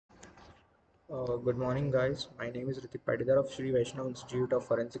Good morning, guys. My name is Ritik Patidar of Sri Vaishnav Institute of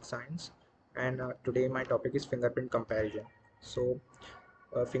Forensic Science, and today my topic is fingerprint comparison.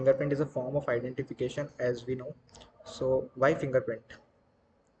 Fingerprint is a form of identification, as we know. So, why fingerprint?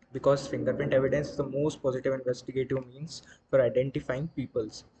 Because fingerprint evidence is the most positive investigative means for identifying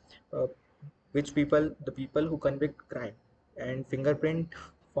peoples. Uh, which people? The people who convict crime. And fingerprint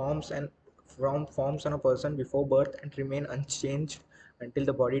forms and forms on a person before birth and remain unchanged until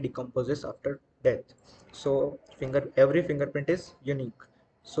the body decomposes after death. So every fingerprint is unique.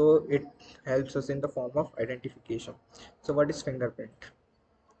 So it helps us in the form of identification. So what is fingerprint?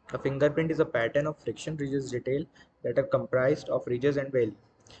 A fingerprint is a pattern of friction ridges detail that are comprised of ridges and valley.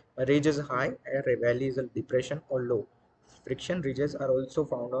 A ridge is high, a valley is a depression or low. Friction ridges are also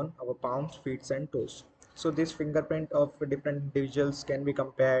found on our palms, feet, and toes. So this fingerprint of different individuals can be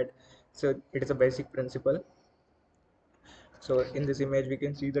compared. So it is a basic principle. So in this image, we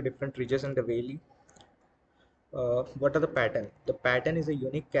can see the different ridges and the valley. What are the pattern? The pattern is a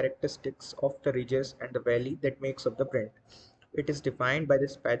unique characteristics of the ridges and the valley that makes up the print. It is defined by the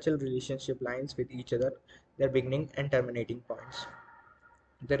spatial relationship lines with each other, their beginning and terminating points.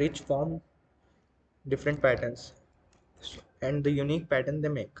 The ridge form different patterns and the unique pattern they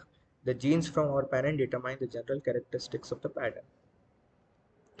make. The genes from our parent determine the general characteristics of the pattern.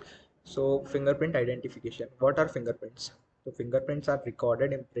 So, fingerprint identification. What are fingerprints? The fingerprints are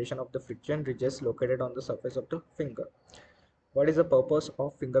recorded impression of the friction ridges located on the surface of the finger. What is the purpose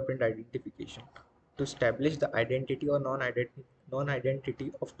of fingerprint identification? To establish the identity or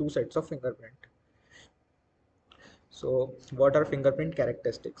non-identity of two sets of fingerprint. So, what are fingerprint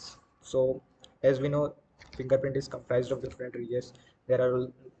characteristics? So, as we know, fingerprint is comprised of different ridges. There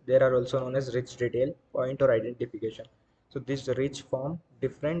are also known as ridge detail, point or identification. So, these ridge form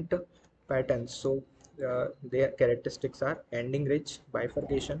different patterns. So, their characteristics are ending ridge,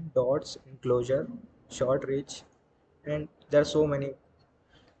 bifurcation, dots, enclosure, short ridge, and there are so many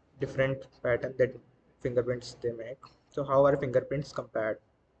different patterns that fingerprints they make. So, how are fingerprints compared?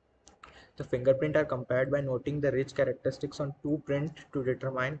 The fingerprint are compared by noting the ridge characteristics on two print to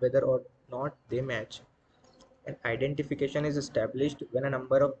determine whether or not they match. An identification is established when a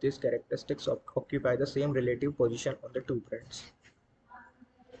number of these characteristics occupy the same relative position on the two prints.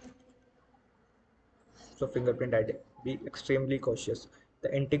 So fingerprint ID. Be extremely cautious.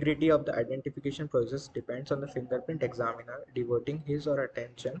 The integrity of the identification process depends on the fingerprint examiner devoting his or her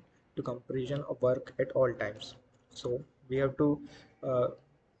attention to completion of work at all times. So we have to uh,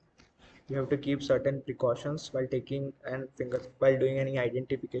 you have to keep certain precautions while taking and finger while doing any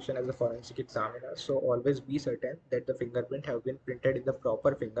identification as a forensic examiner. So always be certain that the fingerprint have been printed in the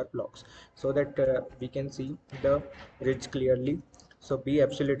proper finger blocks so that we can see the ridge clearly. So be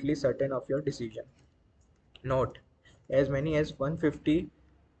absolutely certain of your decision. Note, as many as 150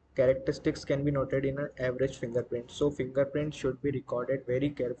 characteristics can be noted in an average fingerprint. So fingerprint should be recorded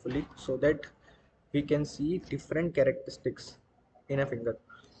very carefully so that we can see different characteristics in a finger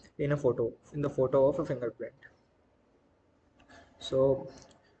in the photo of a fingerprint. So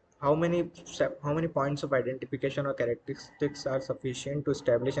how many points of identification or characteristics are sufficient to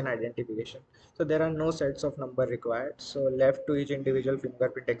establish an identification? So there are no sets of number required, so left to each individual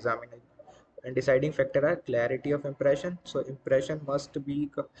fingerprint examiner. And deciding factor are clarity of impression. So impression must be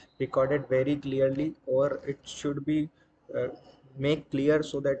recorded very clearly, or it should be uh, make clear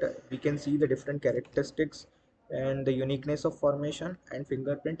so that we can see the different characteristics and the uniqueness of formation and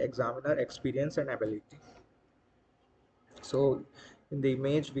fingerprint examiner experience and ability. So in the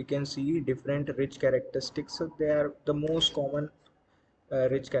image we can see different ridge characteristics. So they are the most common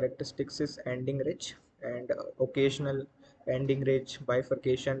ridge characteristics is ending ridge and occasional ending ridge,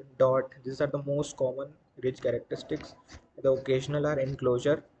 bifurcation, dot. These are the most common ridge characteristics. The occasional are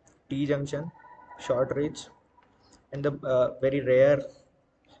enclosure, T-junction, short ridge, and the very rare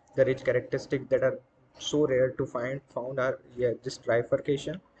the ridge characteristics that are so rare to found are, yeah, this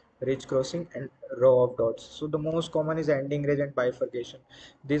trifurcation, ridge crossing, and row of dots. So the most common is ending ridge and bifurcation.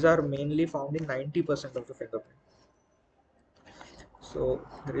 These are mainly found in 90% of the fingerprint. So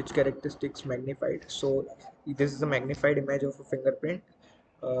ridge characteristics magnified. So this is a magnified image of a fingerprint.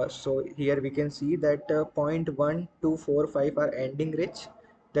 So here we can see that point 1, 2, 4, 5 are ending ridge.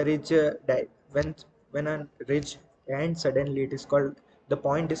 The ridge when a ridge ends suddenly, it is called, the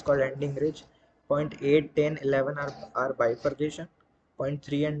point is called ending ridge. Point 8, 10, 11 are bifurcation. Point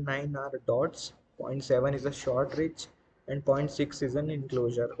 3 and 9 are dots. Point 7 is a short ridge, and point 6 is an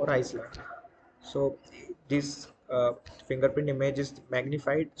enclosure or island. So this fingerprint image is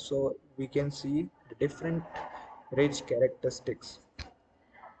magnified so we can see the different ridge characteristics.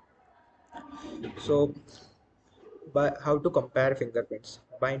 So by how to compare fingerprints?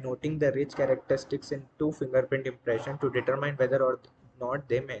 by noting the rich characteristics in two fingerprint impression to determine whether or not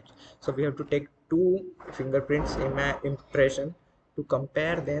they match. So we have to take two fingerprints impression to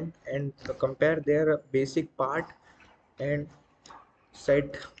compare them and compare their basic part and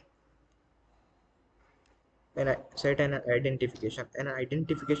set set an identification. An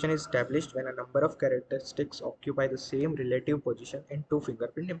identification is established when a number of characteristics occupy the same relative position in two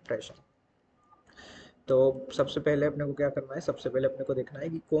fingerprint impression. तो सबसे पहले अपने को क्या करना है, सबसे पहले अपने को देखना है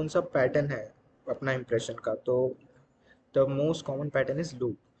कि कौन सा पैटर्न है अपना impression का. तो the most common pattern is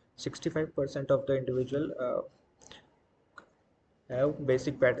loop. 65% of the individual have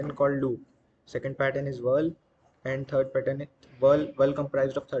basic pattern called loop. Second pattern is whirl, and third pattern is whirl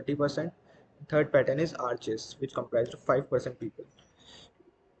comprised of 30%. Third pattern is arches, which comprised of 5% people.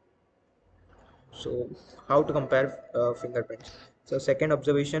 So how to compare fingerprints? So second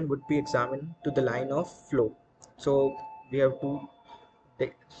observation would be examined to the line of flow. So we have to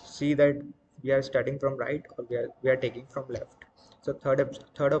see that we are starting from right or we are taking from left. So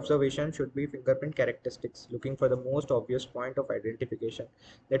third observation should be fingerprint characteristics, looking for the most obvious point of identification,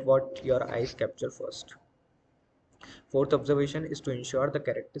 that what your eyes capture first. Fourth observation is to ensure the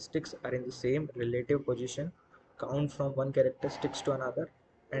characteristics are in the same relative position, count from one characteristics to another,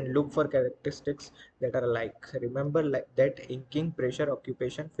 and look for characteristics that are alike. Remember that inking, pressure,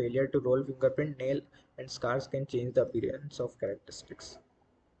 occupation, failure to roll fingerprint, nail, and scars can change the appearance of characteristics.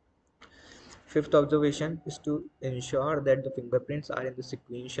 Fifth observation is to ensure that the fingerprints are in the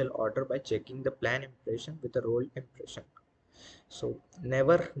sequential order by checking the plan impression with the roll impression. So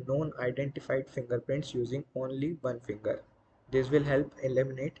never non-identified fingerprints using only one finger. This will help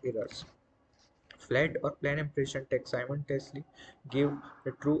eliminate errors. Flat or plan impression text simultaneously give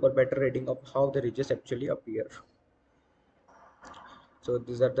a true or better reading of how the ridges actually appear. So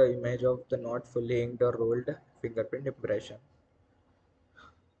these are the image of the not fully inked or rolled fingerprint impression.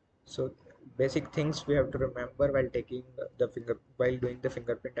 So basic things we have to remember while taking while doing the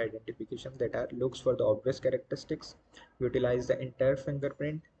fingerprint identification, that are looks for the obvious characteristics, utilize the entire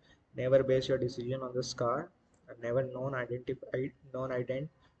fingerprint, never base your decision on the scar, never non-ident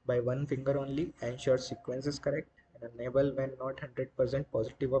by one finger only, ensure sequence is correct, and enable when not 100%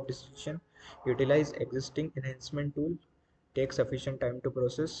 positive of decision, utilize existing enhancement tool, take sufficient time to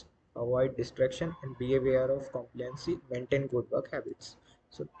process, avoid distraction, and be aware of compliancy, maintain good work habits.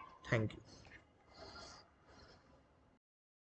 So thank you.